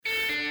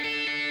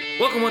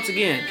Welcome once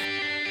again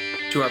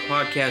to our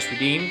podcast,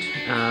 Redeemed.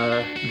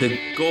 The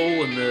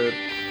goal and the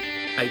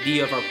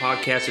idea of our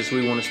podcast is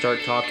we want to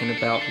start talking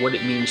about what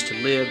it means to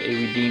live a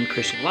redeemed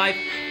Christian life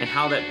and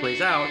how that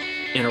plays out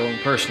in our own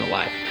personal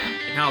life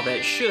and how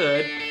that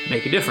should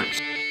make a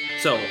difference.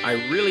 So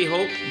I really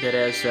hope that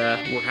as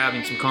we're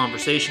having some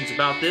conversations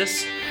about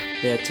this,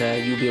 that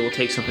you'll be able to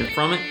take something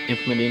from it,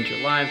 implement it into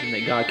your lives, and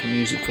that God can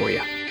use it for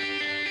you.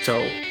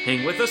 So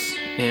hang with us,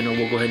 and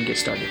we'll go ahead and get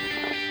started.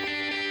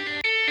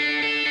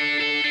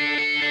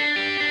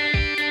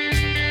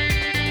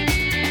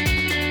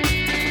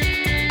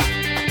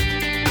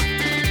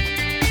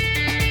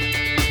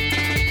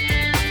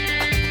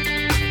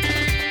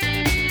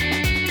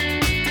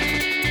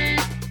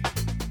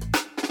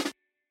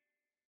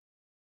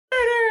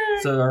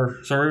 So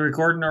are we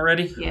recording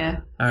already? Yeah.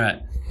 All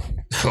right.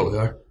 Oh, we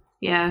are?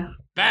 Yeah.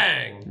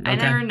 Bang! I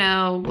never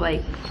know,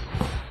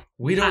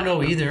 We don't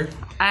know either.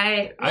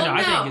 I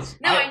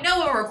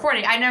know we're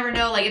recording. I never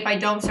know, if I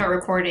don't start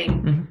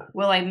recording,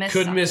 will I miss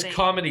Could something? miss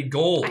comedy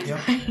gold.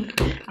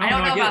 I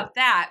don't know about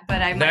that,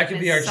 but I might That could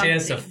be our miss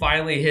chance to something.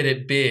 finally hit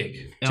it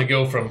big. Yep. To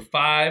go from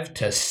 5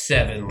 to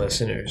 7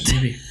 listeners.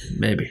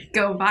 Maybe.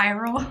 Go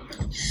viral.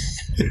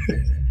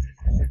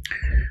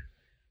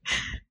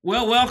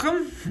 Well,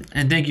 welcome,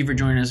 and thank you for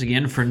joining us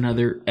again for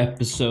another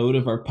episode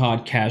of our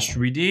podcast,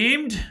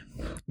 Redeemed.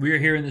 We are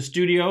here in the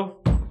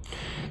studio,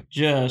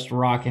 just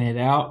rocking it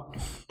out,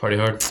 Party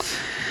hard.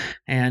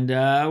 and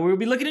we'll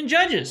be looking at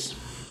Judges.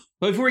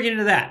 But before we get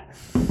into that,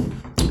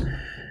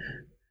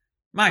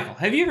 Michael,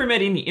 have you ever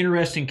met any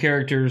interesting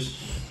characters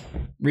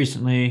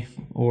recently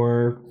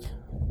or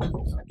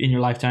in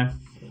your lifetime?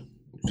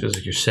 Feels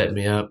like you're setting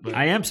me up. But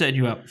I am setting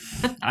you up.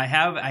 I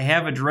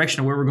have a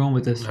direction of where we're going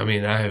with this. I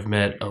mean, I have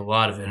met a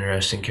lot of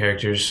interesting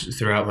characters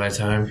throughout my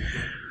time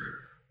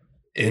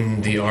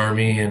in the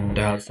Army and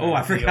outside Oh, I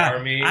of the forgot.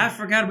 Army. I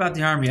forgot about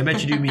the Army. I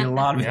bet you do meet a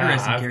lot of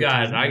interesting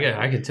characters.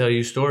 I could tell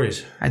you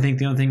stories. I think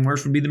the only thing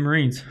worse would be the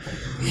Marines.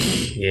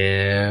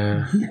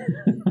 Yeah.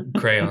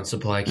 Crayon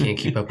supply can't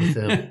keep up with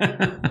them.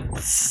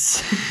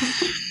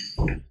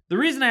 The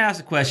reason I asked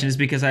the question is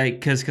because I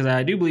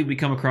do believe we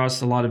come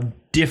across a lot of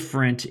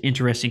different,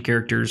 interesting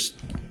characters,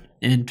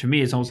 and to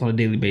me, it's almost on a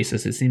daily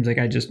basis. It seems like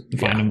I just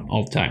find them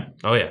all the time.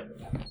 Oh, yeah.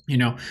 You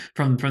know,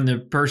 from the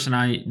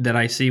person that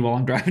I see while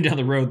I'm driving down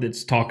the road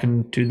that's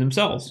talking to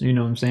themselves. You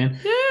know what I'm saying?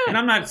 Yeah. And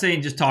I'm not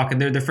saying just talking;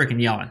 they're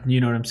freaking yelling. You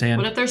know what I'm saying?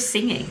 What if they're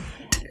singing?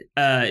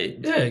 Yeah,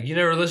 you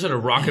never listen to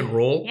rock and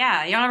roll?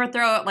 Yeah, you don't ever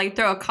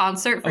throw a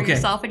concert for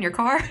yourself in your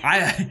car?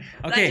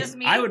 Just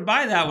me? I would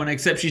buy that one,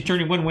 except she's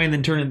turning one way and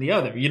then turning the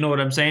other. You know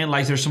what I'm saying?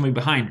 Like there's somebody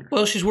behind her.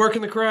 Well, she's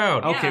working the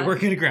crowd. Okay, Yeah.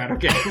 working the crowd.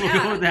 Okay, we'll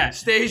go with that.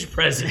 Stage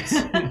presence.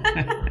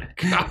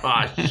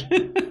 Gosh.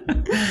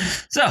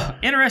 So,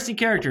 interesting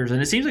characters,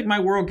 and it seems like my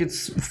world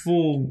gets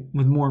full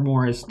with more and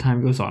more as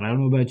time goes on. I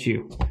don't know about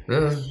you.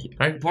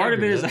 Part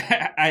of it is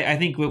I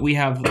think what we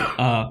have,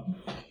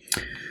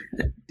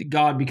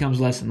 God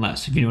becomes less and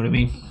less, if you know what I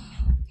mean.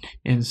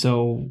 And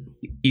so,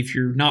 if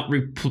you're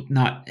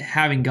not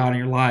having God in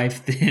your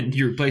life, then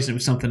you're replacing it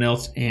with something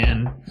else,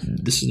 and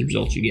this is the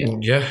result you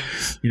get. Yeah.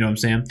 You know what I'm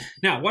saying?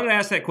 Now, why did I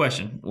ask that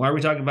question? Why are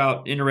we talking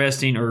about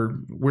interesting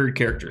or weird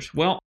characters?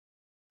 Well,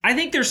 I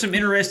think there's some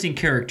interesting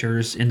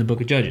characters in the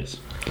book of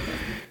Judges.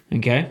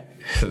 Okay?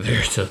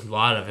 There's a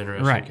lot of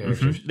interesting characters.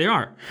 Mm-hmm. They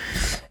are.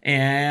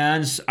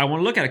 And I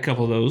want to look at a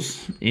couple of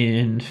those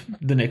in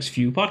the next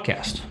few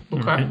podcasts.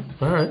 Okay.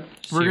 All right.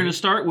 We're going to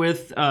start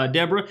with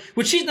Deborah,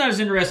 which she's not as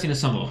interesting as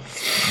some of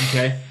them.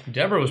 Okay?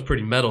 Deborah was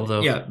pretty metal,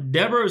 though. Yeah,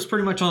 Deborah is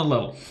pretty much on the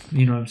level.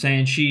 You know what I'm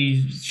saying?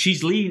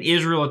 She's leading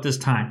Israel at this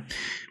time,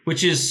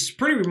 which is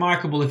pretty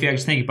remarkable if you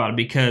actually think about it,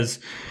 because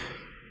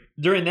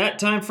during that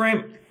time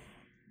frame,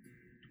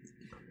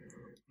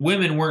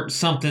 women weren't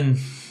something.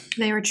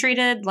 They were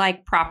treated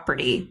like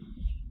property.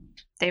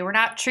 They were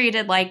not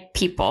treated like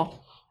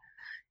people.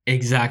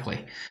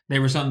 Exactly. They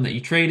were something that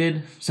you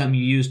traded, something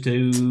you used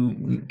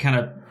to kind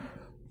of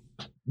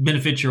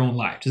benefit your own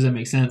life. Does that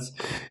make sense?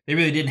 They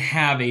really didn't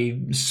have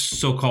a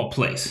so-called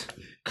place.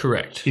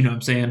 Correct. You know what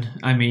I'm saying?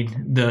 I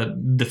mean,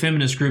 the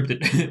feminist group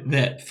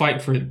that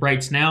fight for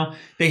rights now,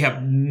 they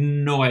have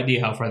no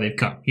idea how far they've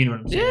come. You know what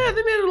I'm saying? Yeah,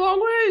 they made it a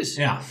long ways.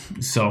 Yeah.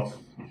 So,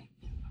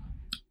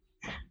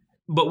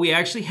 but we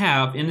actually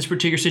have, in this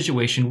particular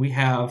situation, we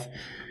have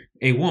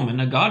a woman,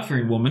 a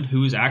God-fearing woman,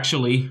 who is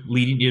actually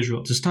leading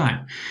Israel at this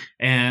time.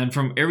 And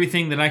from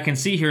everything that I can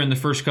see here in the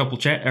first couple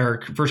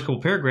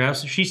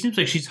paragraphs, she seems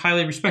like she's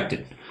highly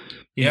respected.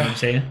 You know what I'm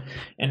saying?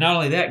 And not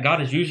only that,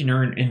 God is using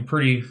her in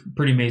pretty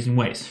amazing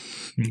ways.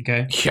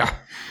 Okay? Yeah.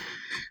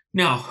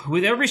 Now,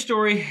 with every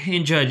story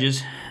in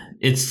Judges,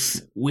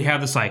 we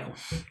have the cycle.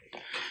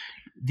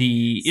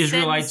 The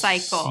Israelites,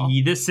 cycle.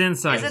 The sin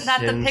cycle. Isn't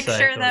that the Sin picture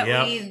cycle,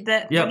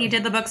 that yep. when you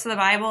did the books of the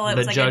Bible, it The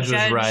was like judge a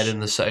judge was riding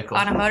the cycle.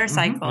 on a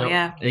motorcycle? Yep.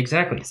 Yeah,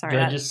 Exactly. Sorry,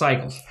 Judges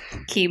cycles.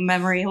 key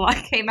memory lock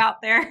came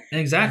out there.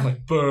 Exactly.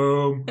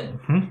 Boom.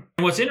 And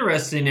what's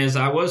interesting is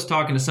I was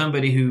talking to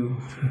somebody who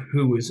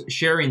was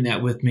sharing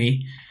that with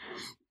me,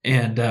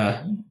 And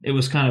it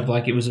was kind of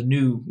like it was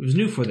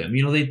new for them.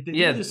 You know, they do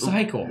this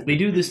cycle. They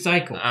do this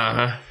cycle.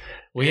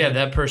 Well, yeah,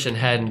 that person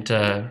hadn't.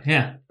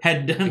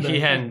 Hadn't done. He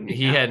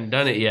hadn't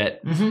done it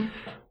yet. Mm-hmm.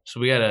 So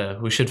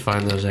we should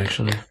find those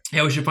actually.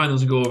 Yeah, we should find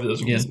those and go over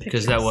those again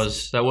because that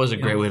was a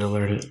great way to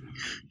learn it.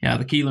 Yeah,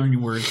 the key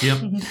learning words.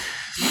 Yep.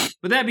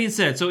 But that being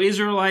said, so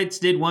Israelites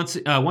did once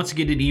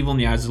again did evil in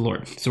the eyes of the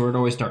Lord. So where it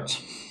always starts.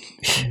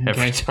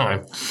 Every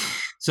time.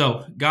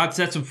 So God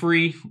sets them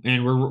free,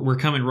 and we're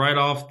coming right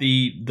off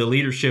the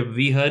leadership of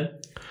Ehud.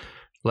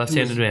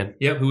 Left-handed man.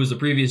 Yep, who was the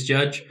previous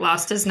judge.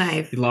 Lost his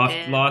knife. He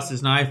lost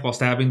his knife while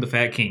stabbing the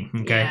fat king.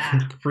 Okay, yeah.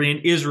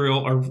 freeing the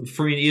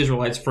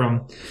Israelites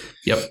from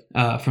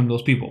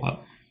those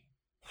people.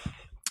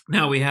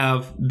 Now we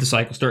have the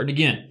cycle starting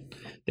again.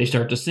 They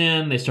start to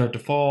sin, they start to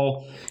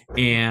fall,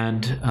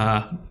 and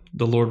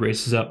the Lord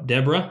raises up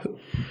Deborah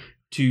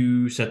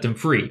to set them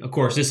free. Of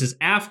course, this is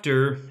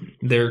after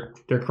they're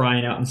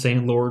crying out and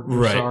saying, "Lord,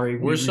 we're sorry.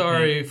 We're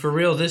sorry for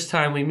real. This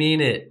time we mean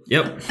it."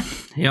 Yep.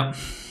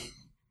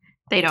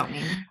 They don't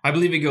mean it. I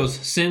believe it goes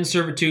sin,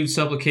 servitude,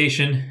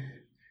 supplication,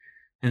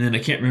 and then I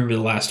can't remember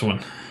the last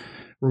one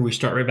where we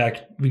start right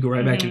back. We go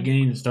right back to the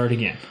beginning and start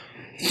again.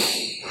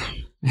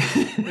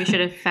 We should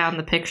have found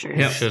the pictures.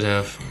 Yep. Should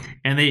have.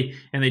 And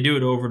they do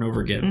it over and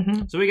over again.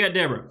 Mm-hmm. So we got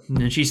Deborah,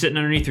 and she's sitting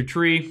underneath her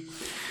tree,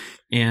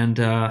 and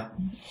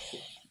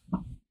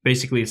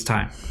basically it's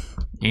time.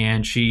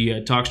 And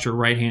she talks to her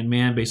right-hand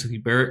man, basically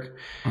Barak,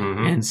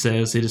 and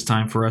says it is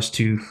time for us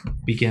to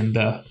begin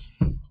the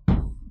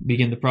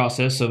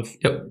process of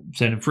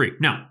setting him free.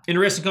 Now,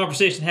 interesting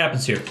conversation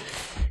happens here.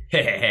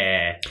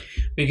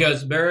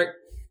 Because Barak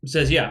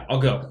says, yeah,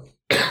 I'll go.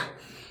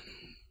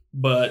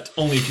 But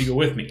only if you go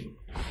with me.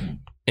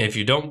 If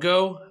you don't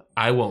go,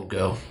 I won't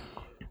go.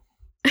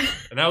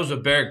 And that was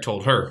what Barak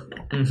told her.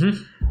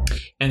 Mm-hmm.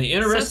 And the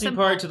interesting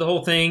part to the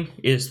whole thing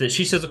is that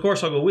she says, of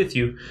course, I'll go with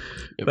you.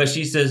 Yep. But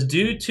she says,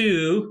 due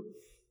to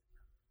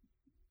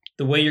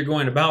the way you're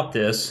going about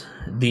this,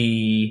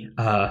 the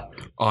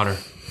honor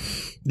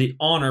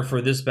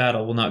for this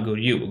battle will not go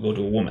to you. It will go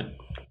to a woman.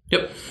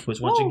 Yep.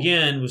 Which, once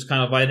again, was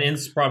kind of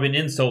probably an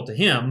insult to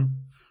him.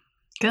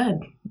 Good.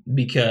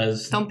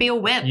 Because... Don't be a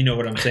wimp. You know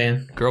what I'm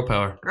saying? Girl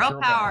power. Girl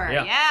power,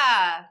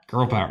 yeah.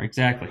 Girl power,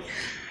 exactly.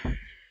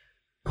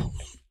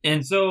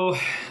 And so,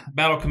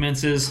 battle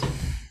commences.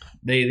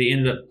 They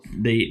end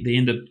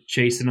up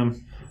chasing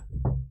him.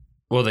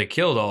 Well, they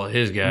killed all of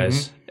his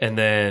guys. And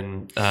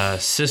then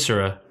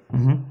Sisera.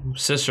 Mm-hmm.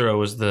 Sisera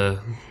was the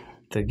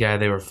guy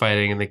they were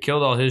fighting, and they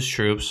killed all his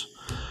troops,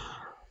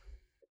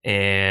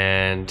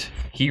 and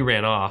he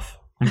ran off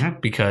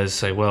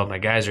because, my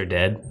guys are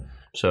dead,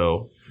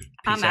 so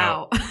I'm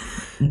out.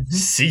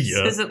 See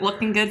ya. This isn't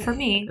looking good for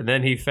me. And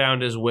then he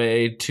found his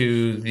way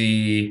to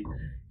the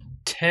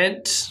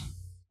tent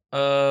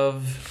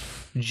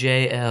of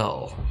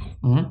Jael,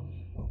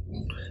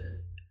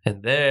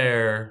 and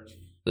there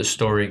the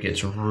story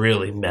gets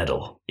really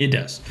metal. It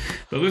does.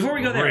 But before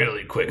we go there,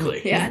 really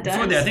quickly, yeah, it does.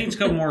 Before that, I think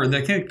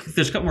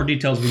there's a couple more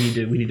details we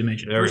need to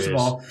mention. First of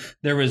all,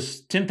 there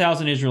was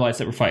 10,000 Israelites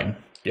that were fighting.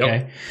 Yep.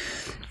 Okay,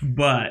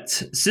 but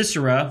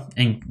Sisera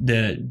and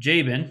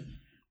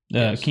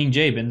King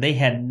Jabin, they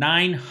had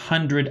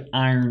 900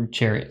 iron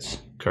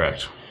chariots.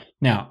 Correct.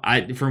 Now,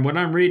 from what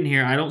I'm reading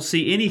here, I don't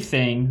see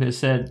anything that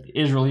said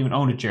Israel even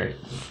owned a chariot.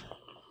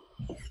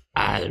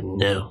 I don't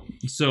know.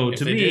 So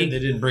to me, they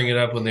didn't bring it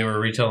up when they were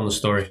retelling the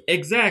story.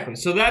 Exactly.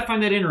 So I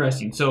find that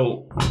interesting.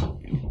 So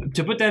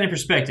to put that in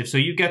perspective, so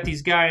you've got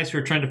these guys who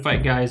are trying to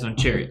fight guys on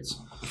chariots.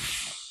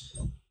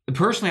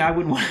 Personally, I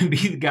wouldn't want to be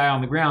the guy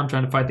on the ground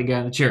trying to fight the guy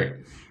on the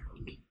chariot.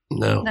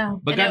 No.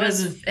 But God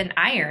doesn't. An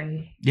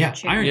iron. Iron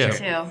chariot.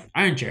 Too.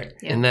 Iron chariot.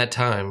 Yeah. In that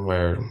time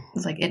where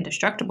it's like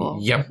indestructible.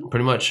 Yep,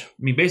 pretty much. I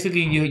mean,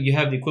 basically, you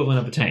have the equivalent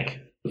of a tank.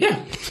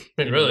 Yeah,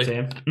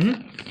 really.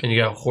 And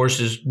you got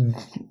horses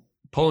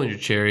pulling your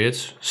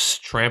chariots,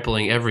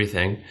 trampling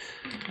everything.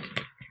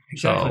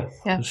 Exactly.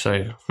 It's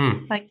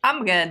like,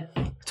 I'm good.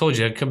 I told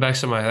you I'd come back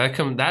to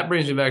that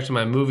brings me back to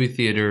my movie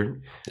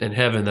theater in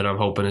heaven that I'm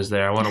hoping is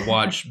there. I want to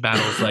watch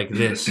battles like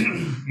this.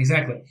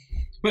 Exactly.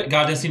 But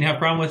God doesn't seem to have a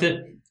problem with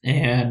it,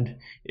 and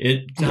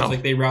it sounds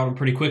like they rout him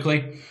pretty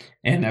quickly,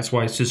 and that's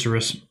why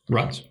Sisera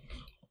runs.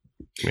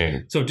 Yeah.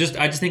 So I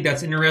just think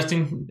that's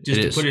interesting,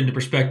 just to put it into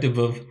perspective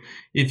of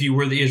if you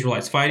were the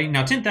Israelites fighting.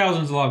 Now,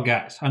 10,000 is a lot of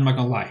guys. I'm not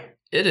going to lie.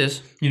 It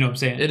is. You know what I'm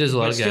saying? It is a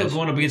lot of guys. Still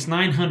going up against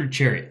 900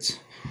 chariots.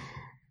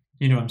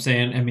 You know what I'm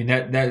saying? I mean,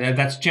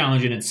 that's a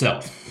challenge in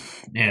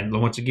itself. And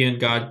once again,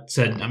 God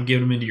said, I'm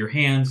giving them into your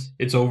hands.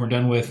 It's over and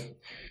done with.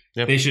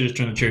 Yep. They should just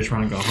turn the chariots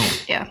around and go home.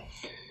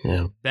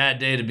 Yeah. Bad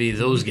day to be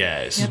those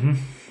guys. Yep.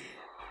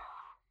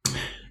 Mm-hmm.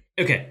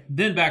 Okay,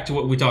 then back to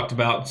what we talked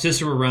about.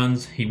 Sisera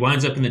runs. He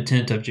winds up in the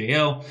tent of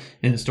Jael,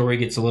 and the story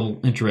gets a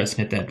little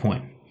interesting at that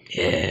point.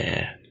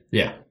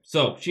 Yeah.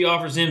 So she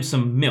offers him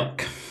some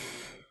milk.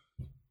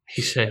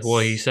 He said,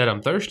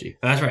 I'm thirsty.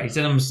 That's right. He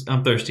said,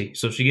 I'm thirsty.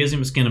 So she gives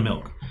him a skin of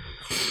milk.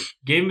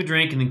 Gave him a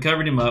drink and then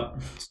covered him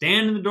up.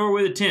 Stand in the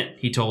doorway of the tent,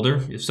 he told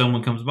her. If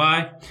someone comes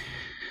by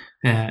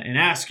and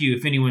asks you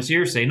if anyone's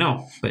here, say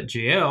no. But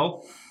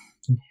Jael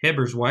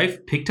Heber's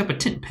wife picked up a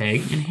tent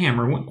peg and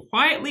hammer and went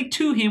quietly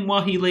to him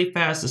while he lay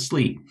fast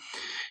asleep.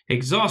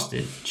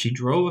 Exhausted, she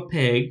drove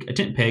a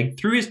tent peg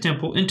through his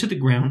temple into the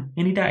ground,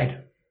 and he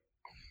died.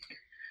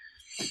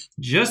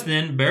 Just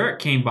then, Barak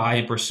came by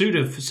in pursuit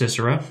of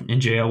Sisera,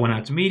 and Jael went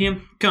out to meet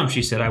him. Come,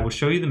 she said, I will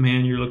show you the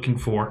man you're looking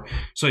for.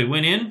 So he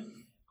went in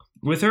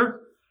with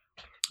her,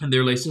 and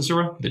there lay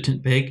Sisera, the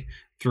tent peg,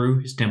 through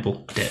his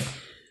temple, dead.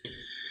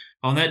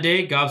 On that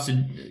day, God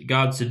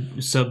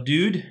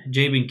subdued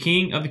Jabin,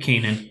 king of the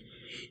Canaan,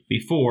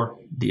 before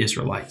the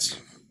Israelites.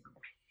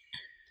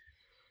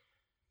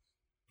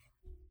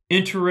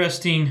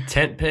 Interesting.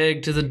 Tent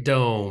peg to the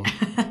dome.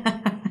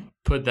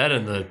 Put that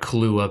in the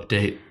Clue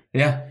update.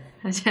 Yeah.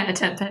 A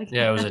tent peg.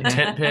 Yeah, it was a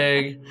tent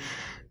peg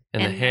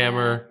and the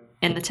hammer.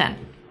 In the tent.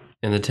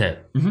 In the tent.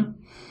 Mm-hmm.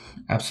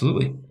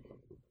 Absolutely.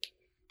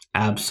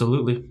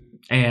 Absolutely.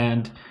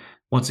 And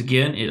once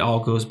again, it all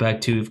goes back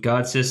to if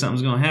God says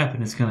something's going to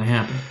happen, it's going to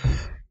happen.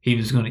 He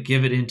was going to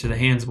give it into the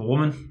hands of a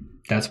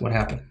woman. That's what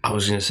happened. I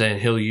was going to say,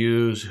 he'll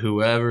use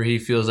whoever he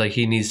feels like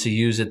he needs to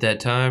use at that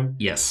time.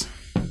 Yes.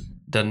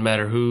 Doesn't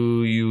matter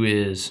who you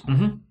is.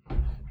 Mm-hmm.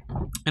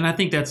 And I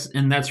think that's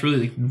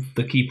really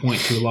the key point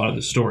to a lot of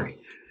the story.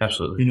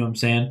 Absolutely. You know what I'm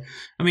saying?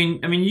 I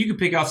mean, you could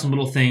pick out some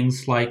little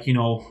things like,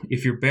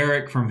 if you're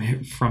Barak from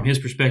his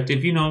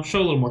perspective, show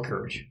a little more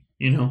courage,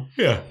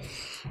 Yeah.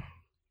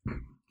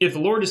 If the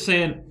Lord is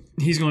saying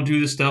he's going to do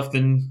this stuff,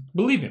 then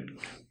believe him.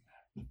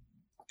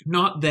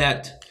 Not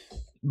that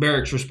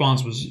Barak's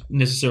response was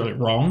necessarily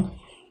wrong.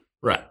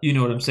 Right. You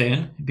know what I'm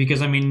saying?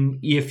 Because,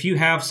 if you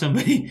have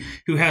somebody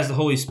who has the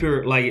Holy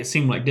Spirit like it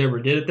seemed like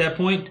Deborah did at that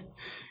point,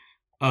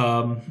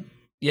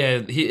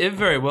 yeah, it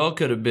very well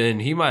could have been.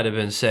 He might have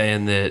been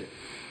saying that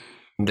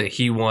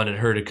he wanted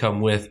her to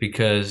come with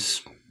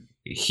because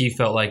he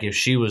felt like if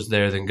she was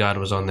there, then God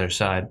was on their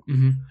side.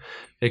 Mm-hmm.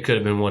 It could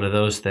have been one of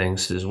those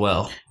things as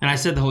well. And I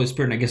said the Holy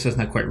Spirit, and I guess that's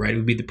not quite right. It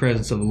would be the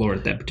presence of the Lord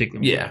at that particular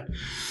moment. Yeah.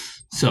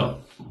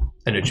 So.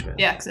 I know what you meant.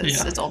 Yeah,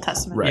 because it's Old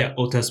Testament. Right. Yeah,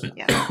 Old Testament.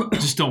 Yeah. I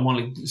just don't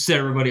want to set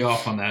everybody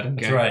off on that.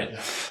 Okay? That's right.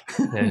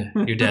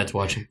 Yeah, your dad's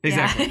watching.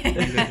 Exactly.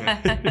 Yeah.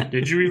 Exactly.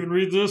 Did you even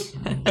read this?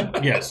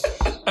 Yes.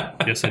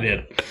 Yes, I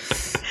did.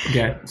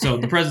 Okay. So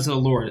the presence of the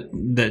Lord,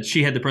 that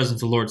she had the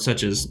presence of the Lord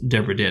such as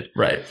Deborah did.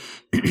 Right.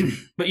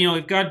 But,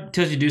 if God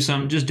tells you to do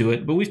something, just do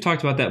it. But we've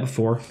talked about that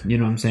before. You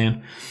know what I'm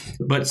saying?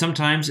 But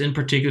sometimes in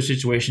particular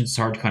situations, it's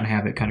hard to kind of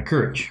have that kind of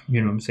courage.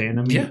 You know what I'm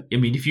saying? Yeah.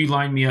 If you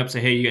line me up, say,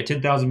 hey, you got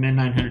 10,000 men,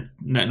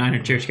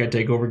 900 chairs, you got to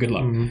take over. Good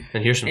luck. Mm-hmm.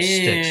 And here's some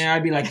sticks.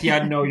 I'd be like,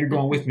 yeah, no, you're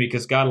going with me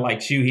because God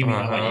likes you. He may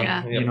not like you.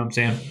 Yeah. You know what I'm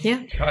saying?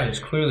 Yeah. God is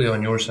clearly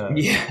on your side.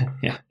 Yeah.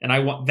 Yeah. And I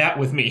want that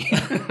with me.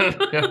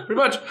 Yeah, pretty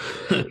much.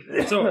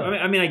 So,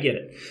 I get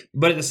it.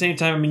 But at the same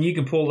time, you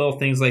can pull little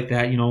things like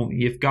that.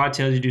 If God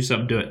tells you to do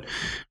something, do it.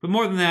 But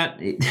more than that,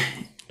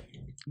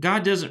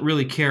 God doesn't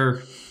really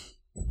care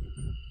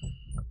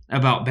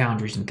about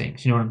boundaries and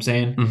things. You know what I'm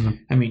saying?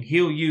 Mm-hmm.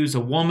 He'll use a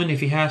woman if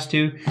he has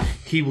to.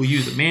 He will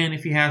use a man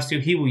if he has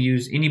to. He will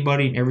use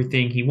anybody and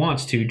everything he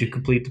wants to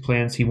complete the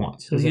plans he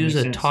wants. He'll use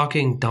a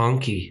talking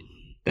donkey.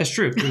 That's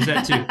true. There's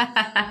that too.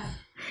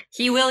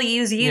 He will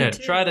use you. Yeah,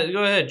 too.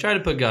 go ahead. Try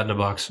to put God in a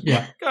box.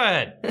 Yeah. Go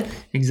ahead.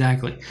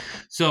 Exactly.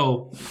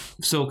 So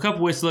a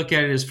couple ways to look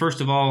at it is,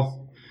 first of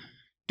all,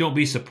 don't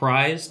be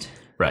surprised.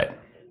 Right.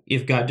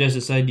 If God does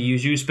decide to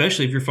use you,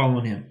 especially if you're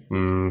following him.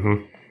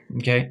 Mm-hmm.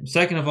 Okay.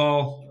 Second of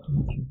all,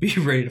 be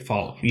ready to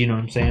follow. You know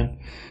what I'm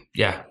saying?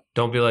 Yeah.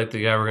 Don't be like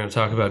the guy we're going to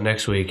talk about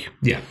next week.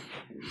 Yeah.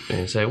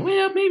 And say,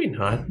 well, maybe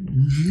not.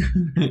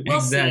 We'll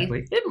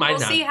Exactly. See. It might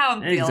we'll not. see how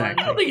I'm feeling.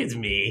 Exactly. I don't think it's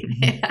me.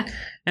 Yeah.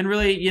 And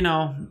really,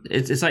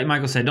 it's like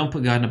Michael said, don't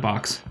put God in a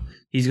box.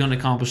 He's going to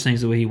accomplish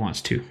things the way he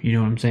wants to. You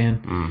know what I'm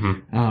saying?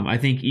 Mm-hmm. I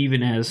think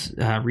even as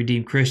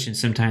redeemed Christians,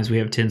 sometimes we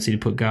have a tendency to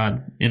put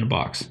God in a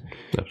box.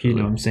 Absolutely. You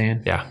know what I'm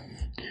saying? Yeah.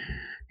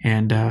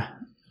 And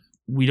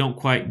we don't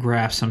quite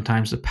grasp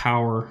sometimes the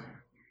power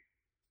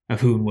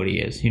of who and what he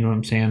is. You know what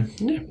I'm saying?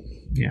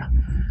 Yeah.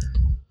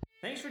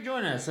 Thanks for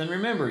joining us. And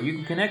remember, you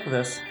can connect with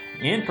us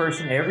in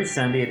person every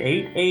Sunday at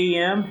 8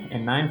 a.m.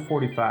 and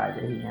 9:45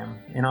 a.m.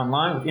 and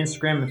online with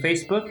Instagram and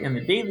Facebook. And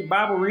the daily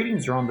Bible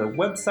readings are on the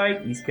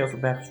website,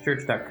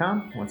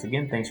 eastkelsobaptistchurch.com. Once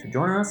again, thanks for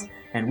joining us,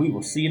 and we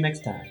will see you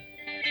next time.